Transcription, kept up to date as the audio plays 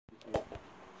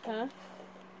Huh?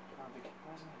 Why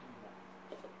isn't it doing that?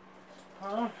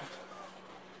 Huh?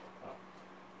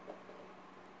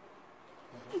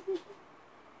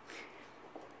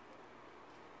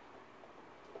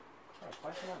 Alright, why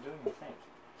is it not doing the thing?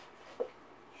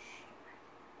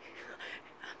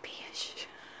 Bitch.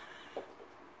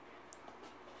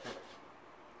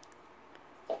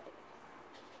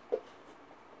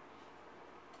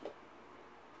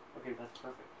 Okay, that's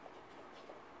perfect.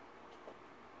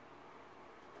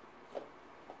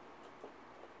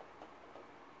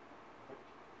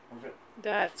 We're good.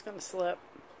 That's gonna slip.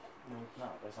 No, it's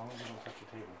not. As long as you don't touch the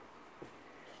table.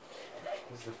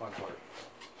 This is the fun part.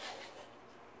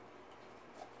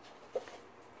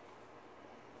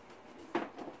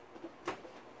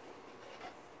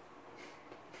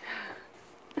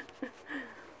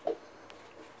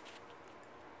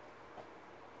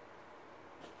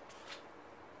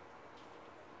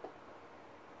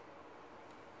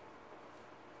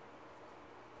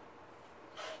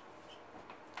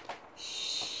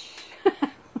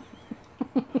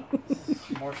 This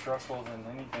is more stressful than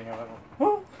anything I've ever.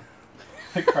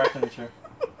 Like cracking the chair.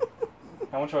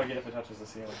 How much do I get if it touches the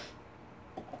ceiling?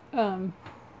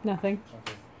 Nothing.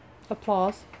 Okay.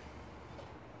 Applause.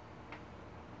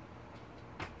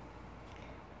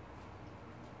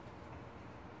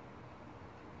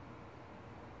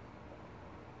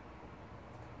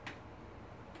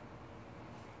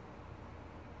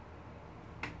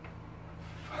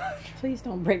 Please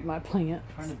don't break my plant.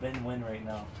 I'm trying to bend wind right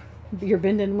now. You're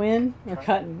bending wind or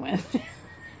cutting wind?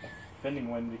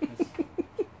 Bending wind because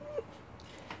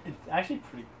it's actually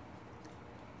pretty.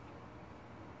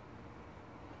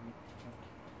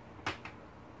 As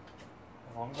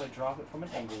long as I drop it from an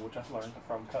angle, which I've learned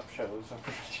from cup shows.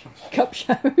 Cup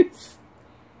shows.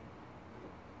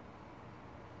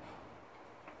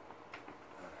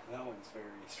 That one's very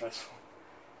stressful.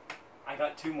 I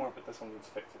got two more, but this one needs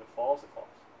fixed. If it falls, it falls.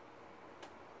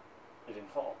 It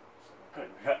didn't fall. So good.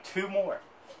 We got two more.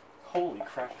 Holy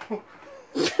crap.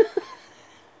 This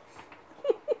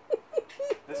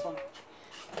one.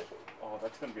 Oh,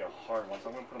 that's going to be a hard one, so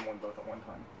I'm going to put them on both at one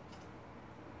time.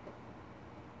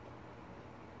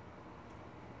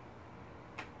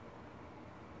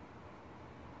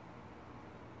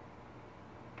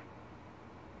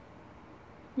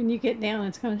 When you get down,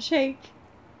 it's going to shake.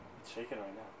 It's shaking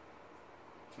right now.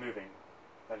 It's moving.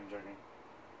 Not even joking.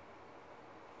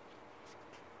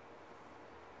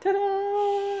 Ta-da!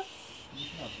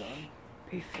 You're not done.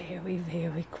 Be very,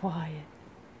 very quiet.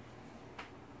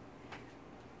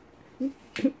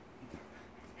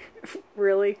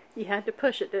 Really? You had to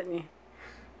push it, didn't you?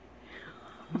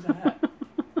 Who's that?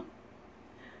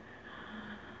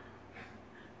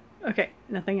 Okay,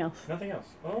 nothing else. Nothing else.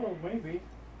 Oh, maybe.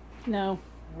 No.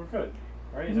 We're good.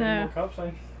 Right? Is No. there any more cups?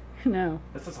 No.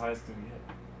 That's as high as it's going to get.